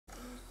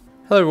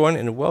Hello everyone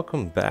and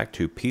welcome back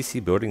to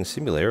PC Building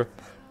Simulator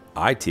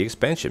IT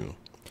Expansion.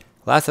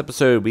 Last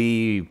episode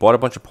we bought a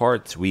bunch of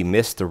parts. We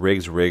missed the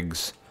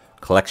rigs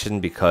collection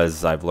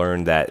because I've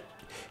learned that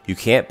you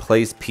can't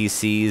place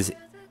PCs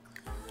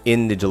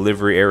in the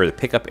delivery area, the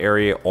pickup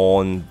area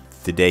on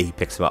the day he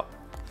picks them up.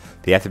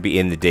 They have to be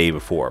in the day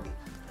before,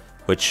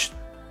 which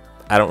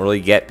I don't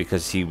really get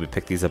because he would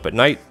pick these up at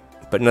night,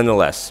 but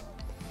nonetheless.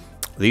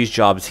 These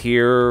jobs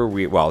here,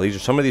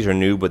 some of these are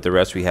new, but the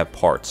rest we have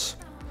parts.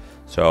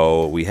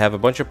 So we have a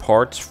bunch of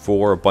parts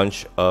for a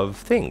bunch of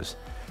things.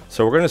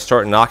 So we're going to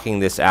start knocking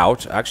this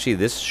out. Actually,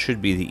 this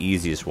should be the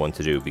easiest one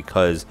to do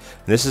because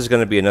this is going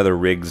to be another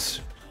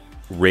rigs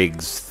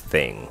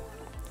thing.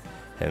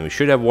 And we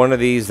should have one of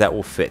these that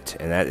will fit,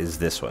 and that is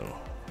this one.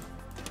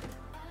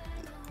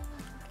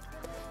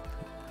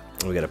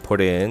 We got to put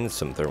in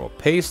some thermal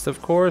paste,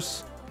 of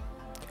course.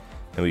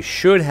 And we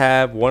should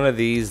have one of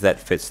these that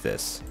fits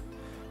this.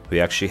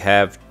 We actually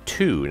have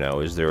two.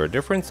 Now, is there a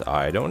difference?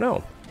 I don't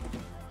know.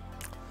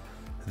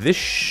 This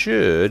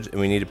should,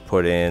 we need to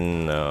put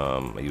in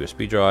a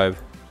USB drive.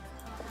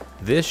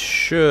 This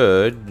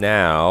should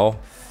now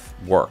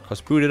work.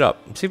 Let's boot it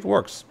up and see if it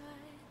works.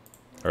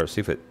 Or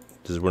see if it,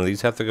 does one of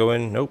these have to go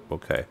in? Nope,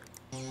 okay.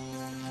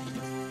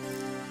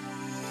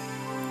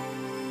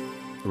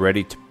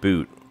 Ready to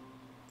boot.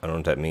 I don't know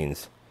what that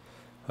means.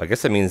 I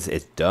guess that means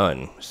it's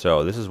done.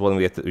 So this is one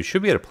we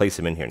should be able to place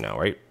them in here now,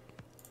 right?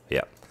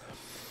 Yeah.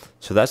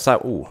 So that's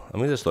not, ooh, let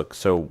me just look.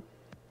 So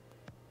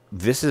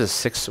this is a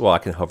 6, well, I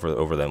can hover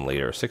over them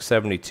later.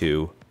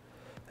 672,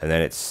 and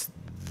then it's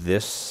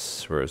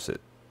this, where is it?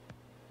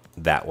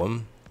 That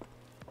one.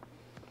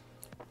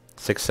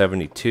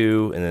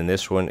 672, and then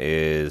this one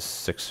is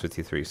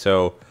 653.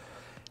 So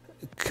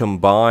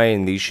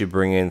combined, these should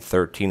bring in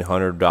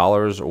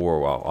 $1,300, or,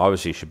 well,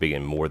 obviously it should bring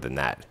in more than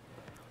that.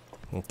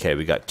 Okay,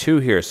 we got two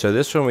here. So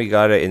this one we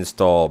got to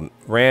install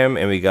RAM,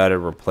 and we got to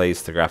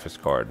replace the graphics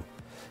card.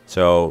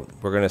 So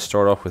we're going to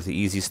start off with the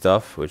easy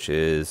stuff, which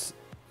is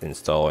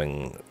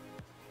installing,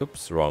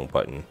 oops, wrong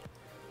button.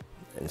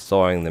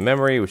 Installing the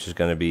memory, which is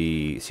going to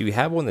be, see, we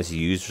have one that's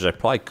used, which I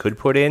probably could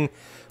put in,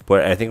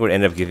 but I think it would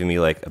end up giving me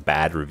like a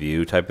bad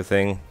review type of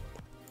thing.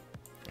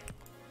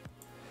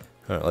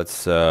 All right,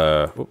 let's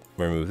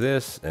remove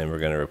this, and we're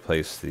going to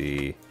replace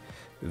the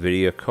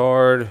video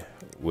card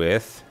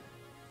with,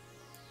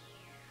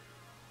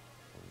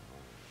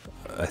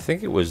 I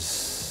think it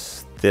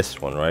was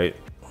this one, right?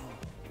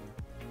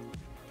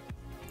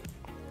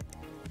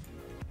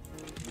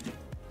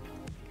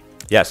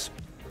 Yes.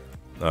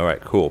 All right,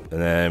 cool.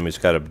 And then we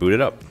just got to boot it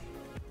up.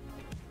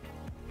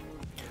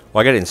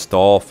 Well, I got to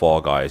install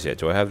Fall Guys yet.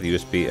 Do I have the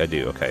USB? I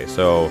do. Okay,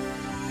 so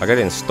I got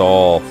to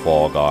install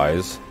Fall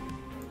Guys.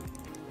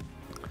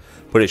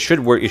 But it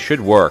should work. It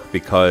should work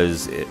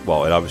because, it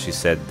obviously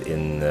said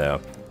in the...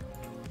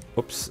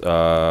 Whoops. We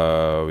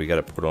got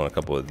to put on a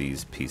couple of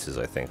these pieces,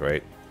 I think,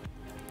 right?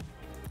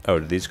 Oh,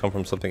 did these come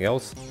from something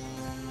else?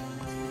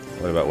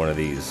 What about one of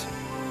these?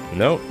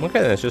 No? Okay,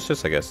 then it's just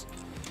this, I guess.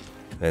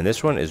 And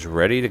this one is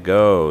ready to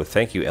go.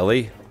 Thank you,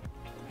 Ellie.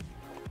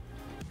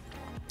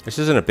 This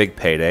isn't a big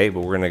payday,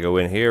 but we're going to go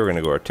in here. We're going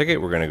to go to our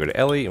ticket. We're going to go to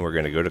Ellie, and we're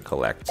going to go to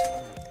collect.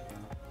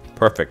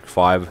 Perfect.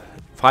 Five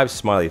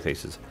smiley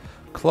faces.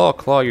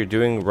 Claw, you're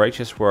doing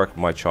righteous work,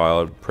 my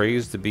child.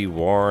 Praise to be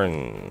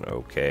worn.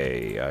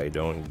 Okay, I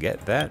don't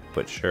get that,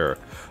 but sure.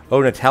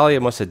 Oh,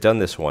 Natalia must have done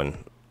this one.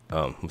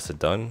 Must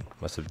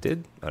have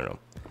did? I don't know.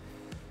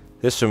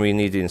 This one we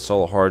need to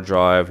install a hard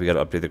drive. We got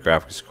to update the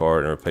graphics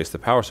card and replace the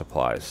power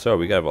supplies. So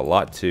we got to have a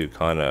lot to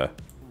kind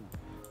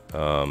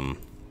of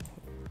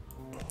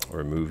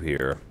remove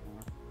here.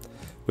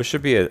 Which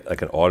should be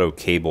like an auto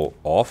cable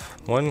off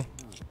one.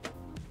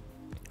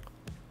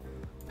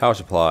 Power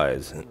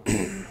supplies.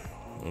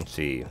 Let's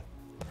see.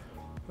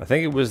 I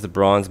think it was the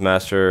Bronze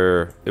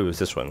Master. It was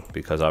this one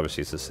because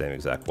obviously it's the same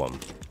exact one.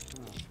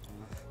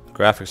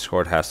 Graphics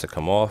card has to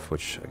come off,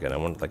 which again I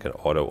want like an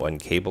auto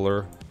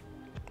uncabler.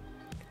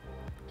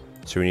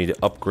 So we need to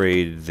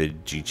upgrade the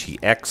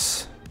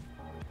GTX.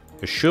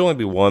 There should only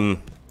be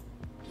one.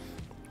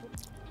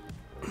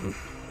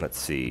 Let's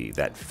see,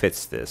 that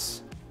fits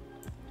this.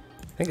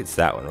 I think it's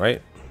that one,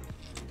 right?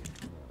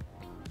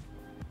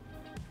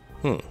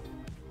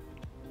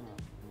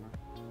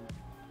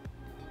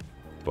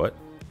 What?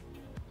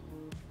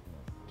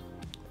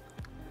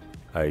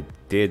 I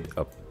did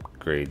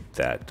upgrade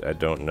that. I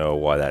don't know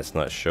why that's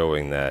not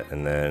showing that.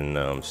 And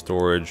then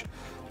storage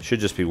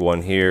should just be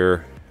one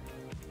here.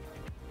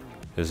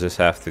 Does this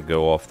have to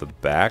go off the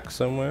back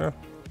somewhere?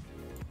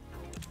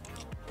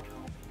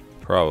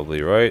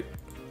 Probably, right?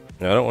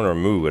 Now, I don't want to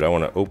remove it. I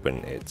want to open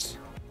it.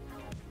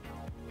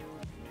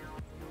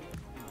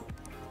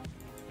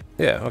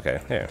 Yeah, okay,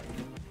 here.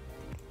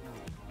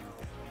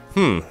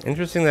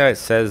 Interesting that it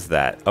says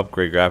that.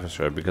 Upgrade graphics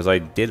card, because I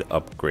did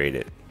upgrade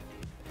it.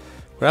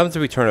 What happens if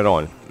we turn it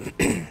on?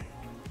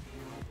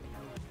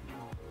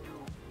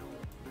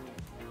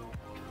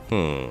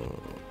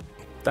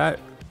 That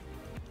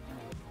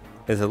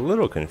is a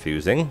little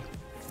confusing.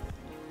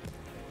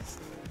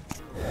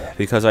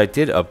 Because I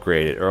did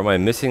upgrade it. Or am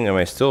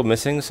I still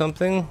missing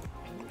something?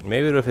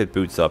 Maybe if it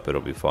boots up, it'll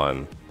be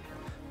fun.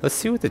 Let's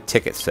see what the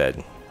ticket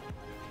said.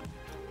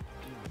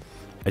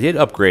 I did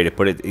upgrade it,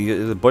 but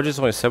the budget's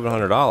only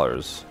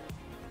 $700.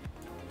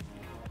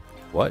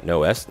 What?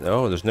 No S?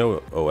 No, there's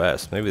no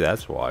OS. Maybe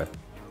that's why.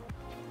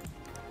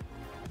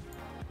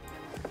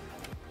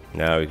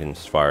 Now we can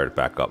just fire it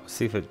back up.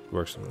 See if it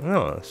works.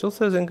 No, it still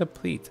says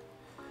incomplete.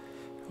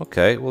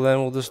 Okay, well then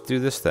we'll just do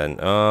this then.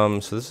 So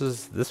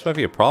this might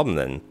be a problem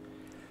then,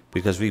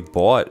 because we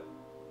bought.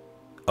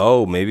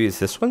 Oh, maybe it's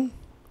this one.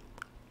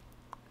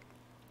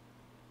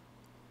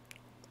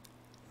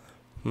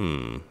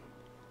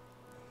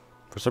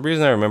 For some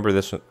reason I remember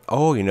this one.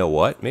 Oh, you know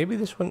what? Maybe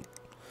this one.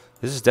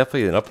 This is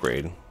definitely an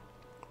upgrade.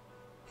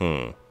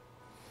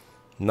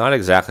 Not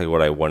exactly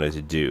what I wanted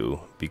to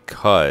do,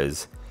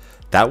 because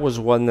that was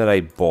one that I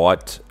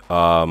bought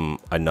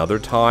another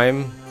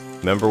time.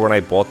 Remember when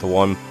I bought the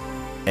one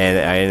and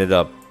I ended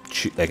up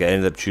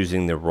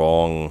choosing the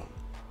wrong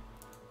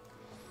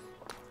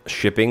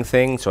shipping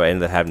thing, so I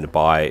ended up having to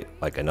buy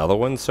like another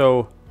one.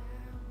 So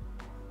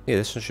yeah,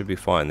 this one should be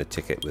fine. The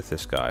ticket with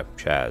this guy,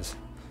 Chaz.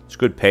 It's a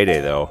good payday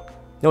though.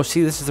 No,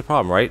 see, this is the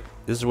problem, right?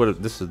 This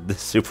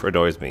super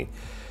annoys me,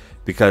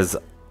 because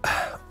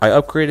I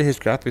upgraded his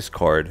graphics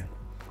card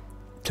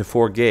to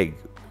 4 gig,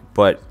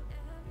 but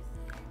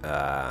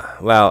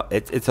well,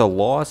 it's a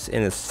loss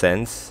in a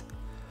sense,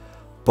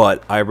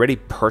 but I already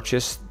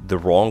purchased the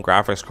wrong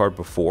graphics card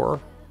before.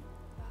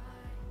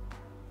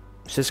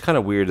 It's just kind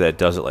of weird that it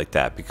does it like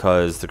that,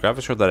 because the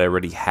graphics card that I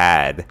already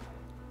had,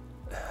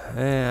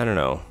 I don't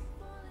know.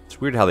 It's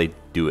weird how they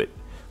do it,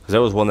 because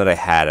that was one that I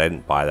had. I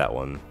didn't buy that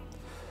one.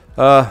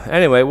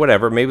 Anyway,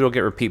 whatever. Maybe it'll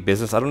get repeat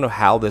business. I don't know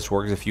how this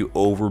works. If you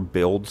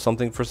overbuild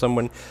something for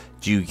someone,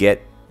 do you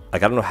get,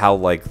 like, I don't know how,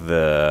 like,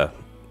 the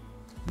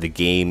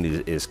game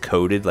is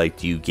coded. Like,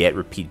 do you get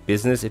repeat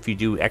business if you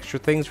do extra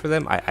things for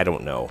them? I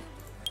don't know.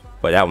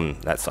 But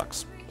that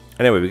sucks.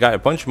 Anyway, we got a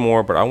bunch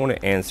more, but I want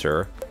to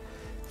answer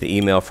the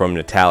email from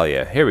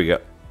Natalia. Here we go.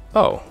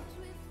 Oh.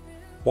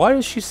 Why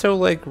is she so,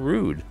 like,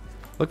 rude?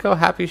 Look how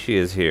happy she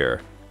is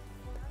here.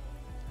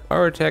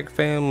 Artec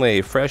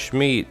family, fresh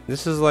meat.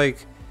 This is,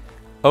 like,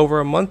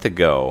 over a month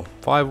ago.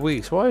 5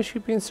 weeks. Why is she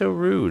being so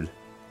rude?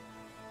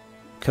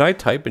 Can I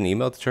type an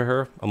email to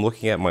her? I'm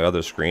looking at my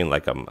other screen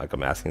like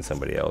I'm asking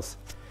somebody else.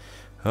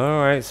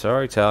 Alright,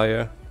 sorry,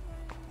 Natalia.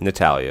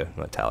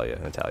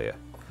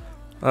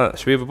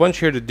 So we have a bunch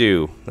here to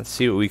do. Let's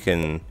see what we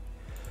can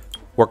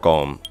work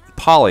on.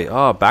 Polly.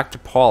 Oh, back to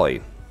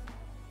Polly.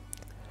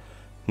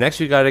 Next,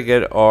 we got to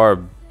get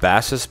our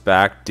bassist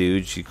back,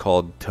 dude. She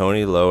called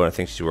Tony Lowe, and I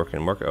think she's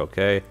working in market.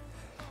 Okay.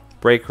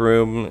 Break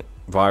room.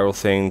 Viral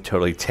thing.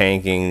 Totally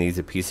tanking. Needs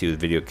a PC with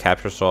video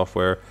capture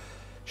software.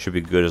 Should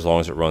be good as long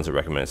as it runs at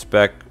recommended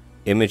spec.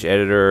 Image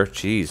editor.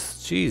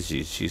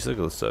 Jeez. Look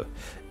at this stuff.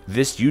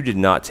 This, you did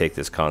not take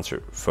this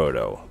concert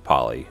photo,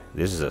 Polly.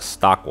 This is a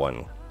stock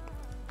one.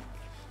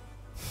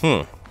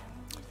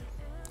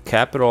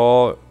 Cap it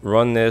all.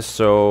 Run this.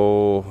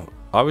 So,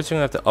 obviously,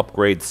 I'm going to have to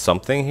upgrade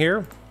something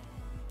here.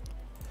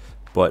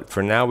 But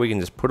for now, we can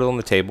just put it on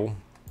the table.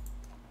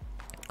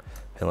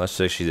 And let's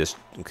say she just...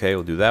 Okay,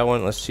 we'll do that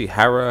one. Let's see.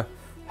 Haru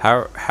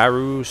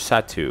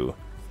Satu.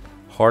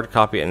 Hard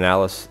copy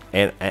analysis.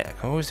 And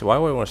why do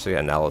I want to say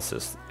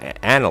analysis?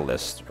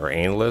 Analyst. Or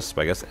analyst.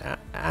 But I guess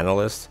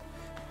analyst.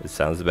 It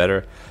sounds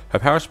better. Her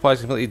power supply is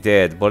completely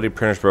dead. The bloody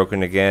printer's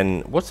broken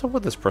again. What's up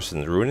with this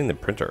person? Ruining the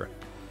printer.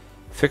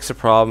 Fix the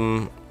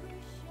problem.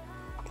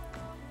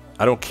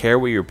 I don't care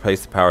what you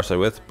replace the power supply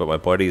with, but my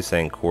buddy is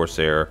saying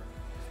Corsair.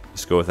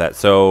 Let's go with that.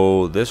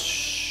 So this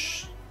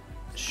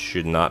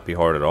should not be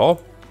hard at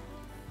all.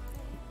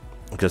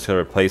 I'm just gonna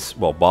replace,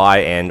 well, buy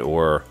and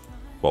or,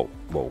 well,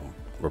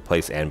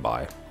 replace and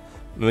buy.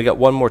 And we got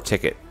one more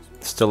ticket.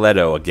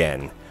 Stiletto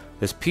again.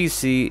 This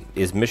PC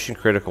is mission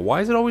critical.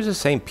 Why is it always the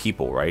same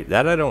people, right?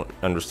 That I don't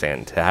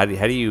understand. How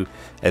do you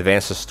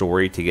advance the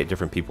story to get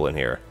different people in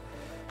here?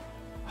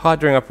 Hot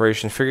during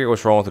operation. Figure out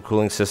what's wrong with the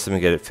cooling system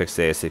and get it fixed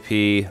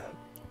ASAP.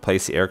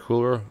 Replace the air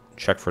cooler.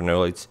 Check for no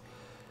lights.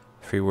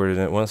 Free word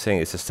in it. One thing,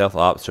 it's a stealth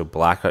op, so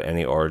black out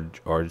any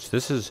orange.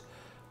 This is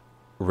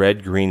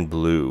red, green,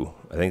 blue.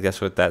 I think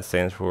that's what that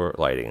stands for.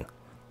 Lighting.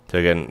 So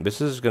again, this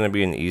is going to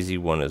be an easy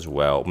one as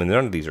well. I mean,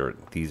 none of these are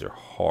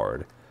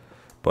hard.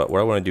 But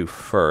what I want to do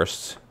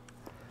first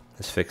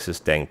is fix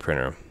this dang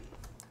printer.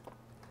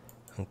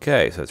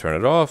 Okay, so turn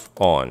it off.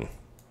 On.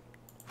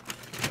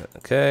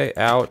 Okay,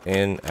 out,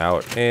 in, or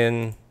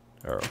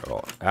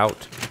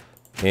out,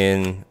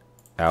 in,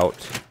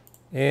 out,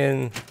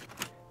 in.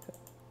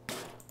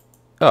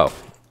 Oh.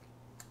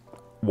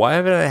 Why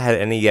haven't I had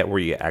any yet where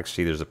you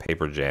actually, there's a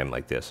paper jam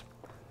like this?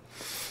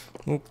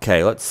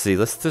 Okay, let's see.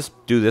 Let's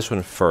just do this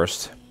one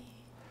first.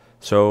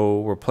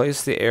 So,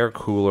 replace the air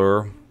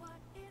cooler.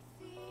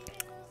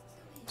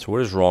 So,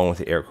 what is wrong with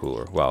the air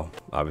cooler? Well,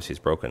 obviously it's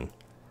broken.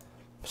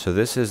 So,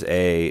 this is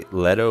a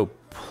Ledo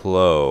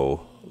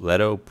Pro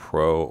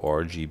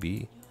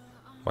RGB.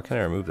 Why can't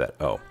I remove that?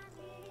 Oh.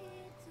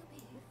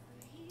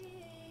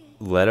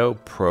 Leto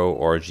Pro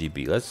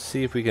RGB. Let's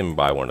see if we can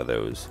buy one of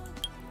those.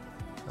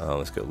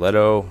 Let's go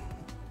Leto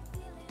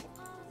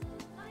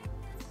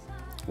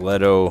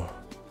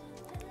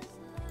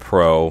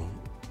Pro.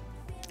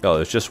 Oh,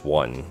 there's just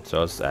one. So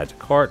let's add to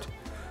cart.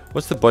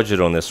 What's the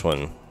budget on this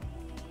one?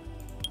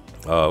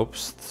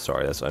 Oops,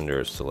 sorry, that's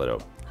under Stiletto.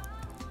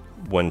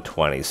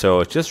 120. So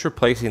it's just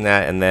replacing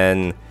that, and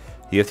then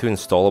you have to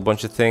install a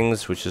bunch of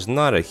things, which is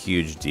not a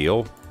huge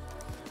deal.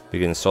 We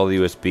can install the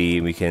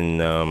USB. We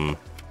can.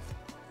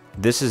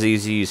 This is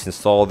easy. You just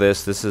install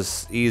this. This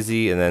is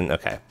easy, and then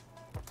okay.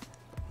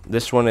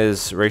 This one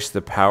is race to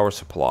the power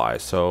supply.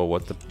 So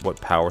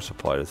what power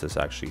supply does this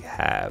actually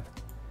have?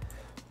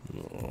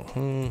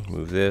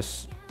 Move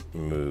this.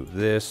 Move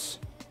this.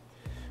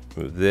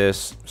 Move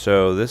this.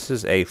 So this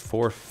is a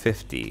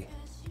 450.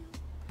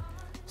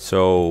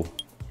 So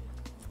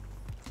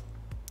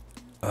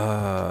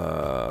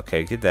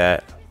okay, get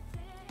that.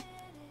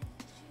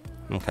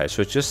 Okay,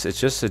 so it's just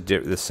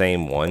the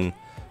same one.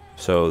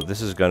 So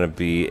this is gonna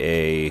be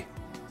a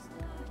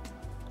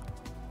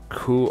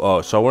cool.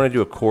 Oh, so I want to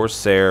do a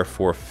Corsair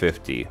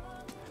 450.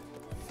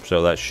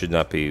 So that should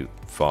not be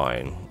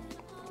fine.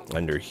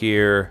 Under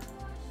here.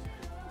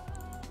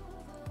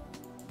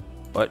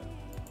 What?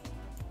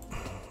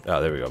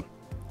 Oh, there we go.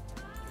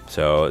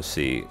 So let's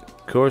see,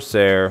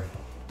 Corsair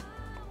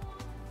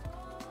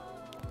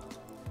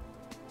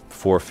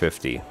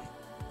 450.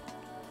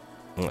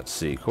 Let's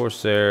see,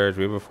 Corsair. Do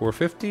we have a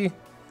 450?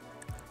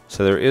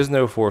 So there is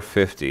no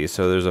 450.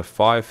 So there's a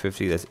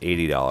 550. That's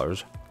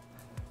 $80.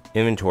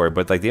 Inventory,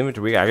 but like the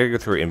inventory, I gotta go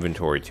through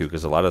inventory too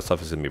because a lot of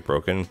stuff is gonna be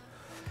broken.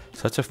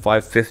 So that's a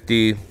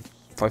 550,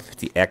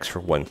 550X for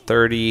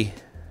 130.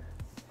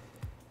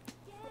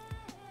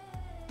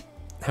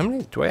 How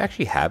many do I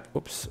actually have?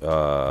 Oops.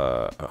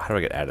 How do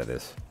I get out of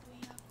this?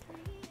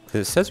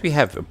 Because it says we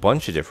have a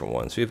bunch of different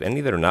ones. We have any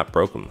that are not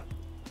broken.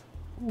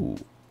 Ooh,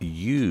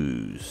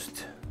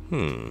 used.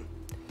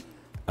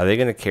 Are they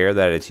gonna care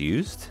that it's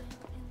used?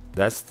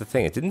 That's the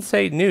thing. It didn't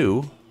say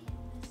new.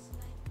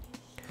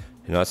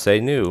 Did not say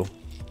new.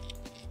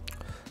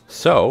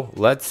 So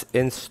let's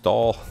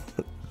install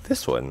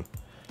this one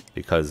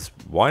because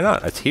why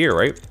not? It's here,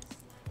 right?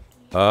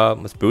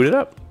 Let's boot it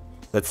up.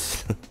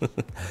 Let's.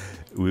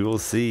 We will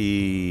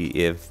see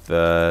if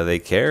they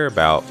care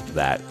about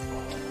that.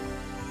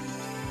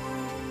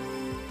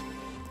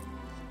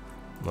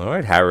 All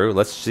right, Haru.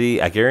 Let's see.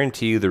 I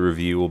guarantee you the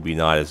review will be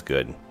not as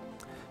good.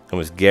 I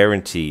almost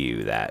guarantee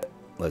you that.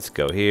 Let's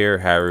go here,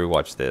 Haru.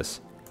 Watch this.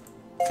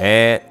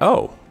 And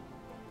oh.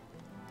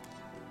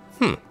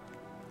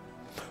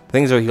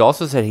 Things are. He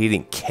also said he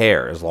didn't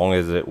care as long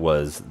as it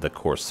was the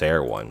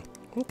Corsair one.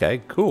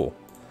 Okay, cool.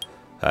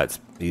 That's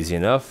easy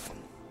enough.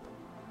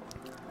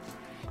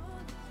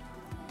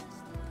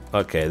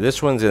 Okay,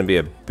 this one's gonna be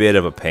a bit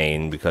of a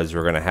pain because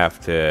we're gonna have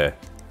to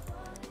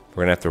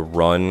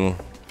run.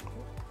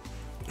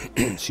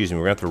 Excuse me.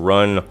 We're gonna have to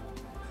run.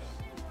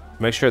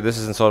 Make sure this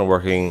is installed and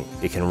working.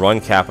 It can run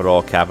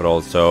capital.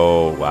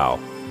 So wow.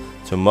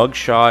 So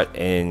mugshot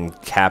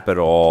and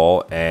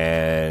capital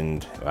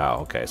and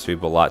wow. Okay, so we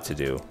have a lot to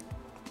do.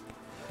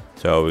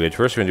 So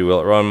first we're gonna do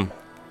will it run,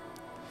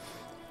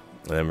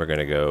 and then we're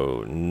gonna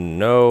go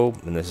no,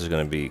 and this is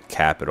gonna be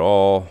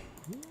capital.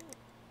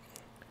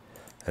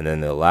 And then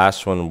the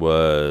last one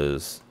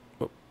was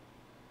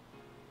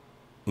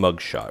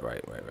mugshot,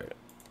 right.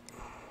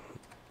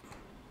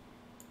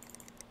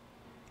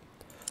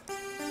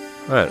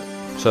 Alright,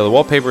 so the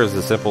wallpaper is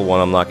the simple one.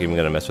 I'm not even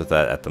going to mess with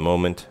that at the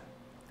moment.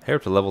 Here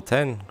up to level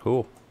 10,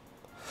 cool.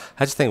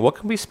 I just think, what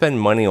can we spend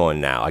money on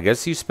now? I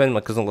guess you spend,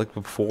 because like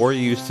before,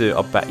 you used to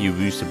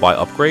buy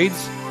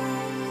upgrades.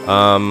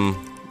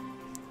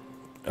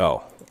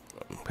 Oh,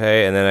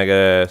 okay, and then I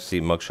gotta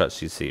see mugshot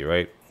CC,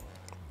 right?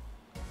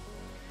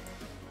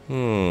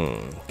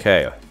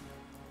 Okay.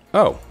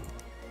 Oh.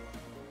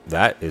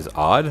 That is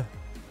odd.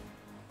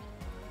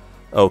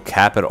 Oh,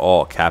 cap it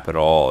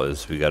all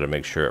is, we gotta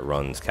make sure it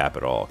runs cap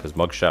it all. Because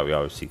mugshot we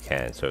obviously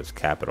can, so it's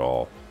cap it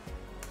all.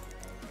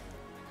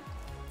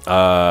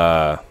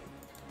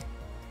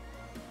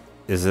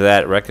 Is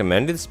that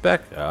recommended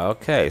spec?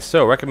 Okay,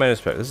 so recommended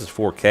spec. This is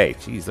 4K.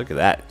 Jeez, look at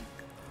that.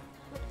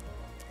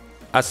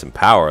 That's some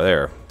power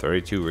there.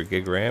 32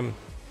 gig RAM.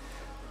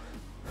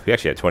 We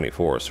actually had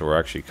 24, so we're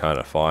actually kind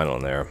of fine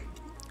on there.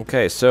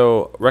 Okay,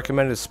 so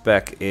recommended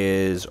spec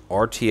is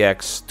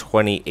RTX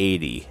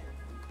 2080.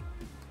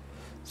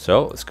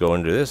 So let's go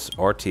into this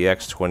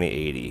RTX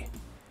 2080.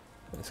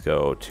 Let's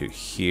go to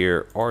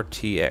here,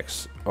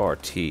 RTX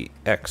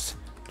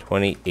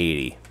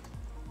 2080.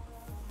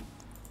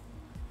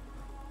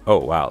 Oh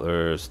wow,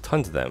 there's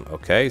tons of them.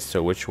 Okay,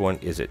 so which one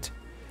is it?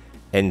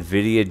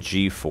 NVIDIA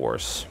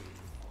GeForce.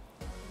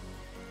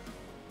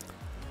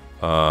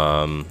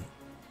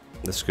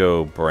 Let's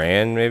go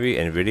brand, maybe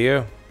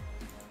NVIDIA.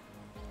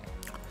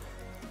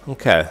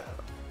 Okay.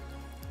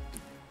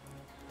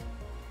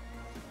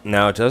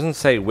 Now it doesn't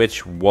say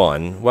which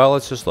one. Well,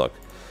 let's just look.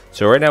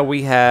 So right now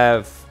we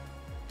have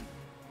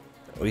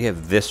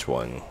this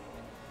one.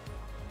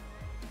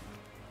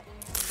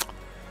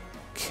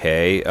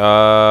 Okay.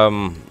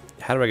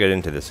 how do I get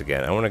into this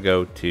again? I want to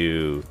go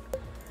to...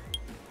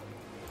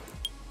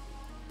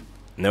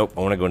 Nope, I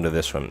want to go into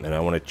this one, and I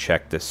want to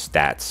check the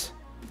stats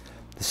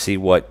to see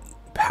what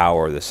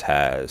power this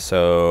has.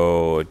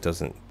 So it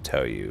doesn't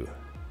tell you.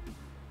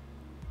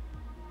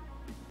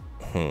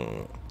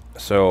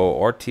 So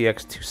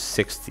RTX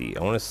 260.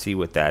 I want to see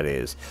what that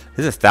is.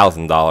 This is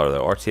 $1,000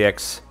 though.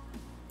 RTX,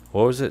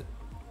 what was it?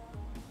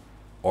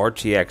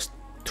 RTX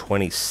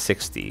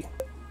 2060.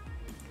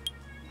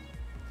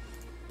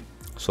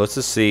 So let's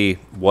just see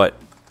what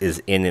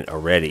is in it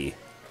already.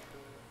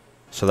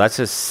 So that's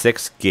a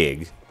 6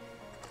 gig.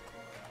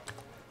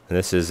 And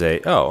this is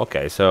a, oh,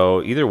 okay.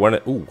 So either one,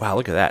 ooh, wow,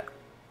 look at that.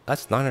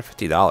 That's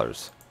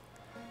 $950.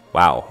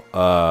 Wow.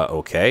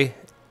 Okay.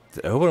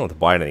 I hope I don't have to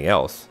buy anything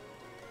else.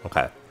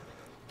 Okay.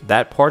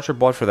 That parts are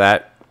bought for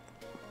that.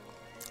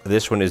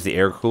 This one is the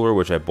air cooler,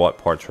 which I bought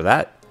parts for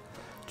that.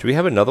 Do we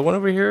have another one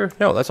over here?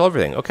 No, that's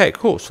everything. Okay,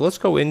 cool. So let's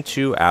go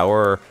into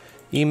our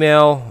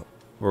email.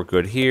 We're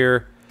good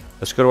here.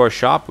 Let's go to our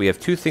shop. We have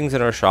 2 things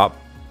in our shop.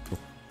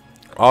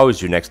 Always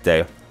do next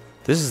day.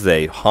 This is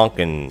a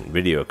honking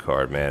video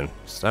card, man.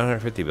 It's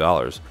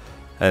 $950.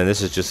 And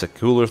this is just a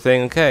cooler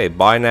thing. Okay,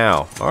 buy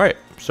now. All right.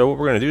 So what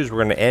we're going to do is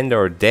we're going to end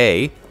our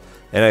day.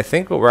 And I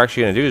think what we're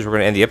actually going to do is we're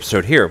going to end the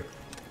episode here.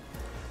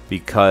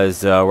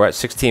 Because we're at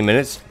 16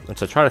 minutes.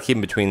 So try to keep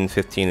them between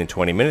 15 and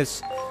 20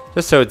 minutes.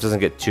 Just so it doesn't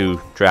get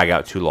drag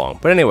out too long.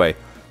 But anyway,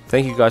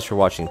 thank you guys for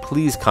watching.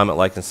 Please comment,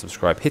 like, and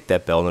subscribe. Hit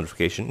that bell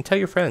notification and tell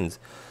your friends.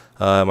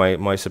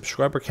 My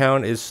subscriber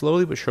count is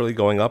slowly but surely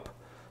going up.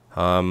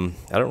 I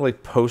don't really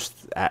post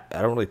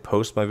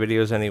my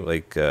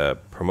videos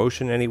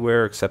promotion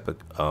anywhere except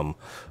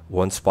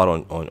one spot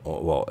on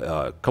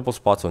a couple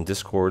spots on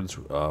Discords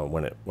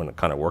when it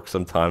kind of works.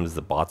 Sometimes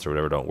the bots or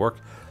whatever don't work.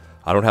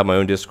 I don't have my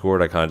own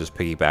Discord. I kind of just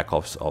piggyback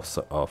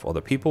off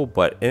other people.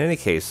 But in any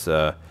case,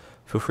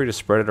 feel free to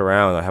spread it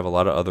around. I have a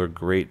lot of other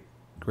great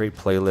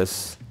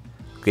playlists,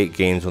 great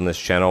games on this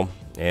channel,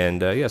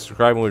 and yeah,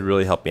 subscribing would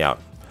really help me out.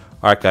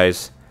 All right,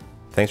 guys,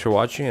 thanks for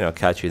watching, and I'll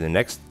catch you in the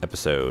next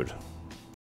episode.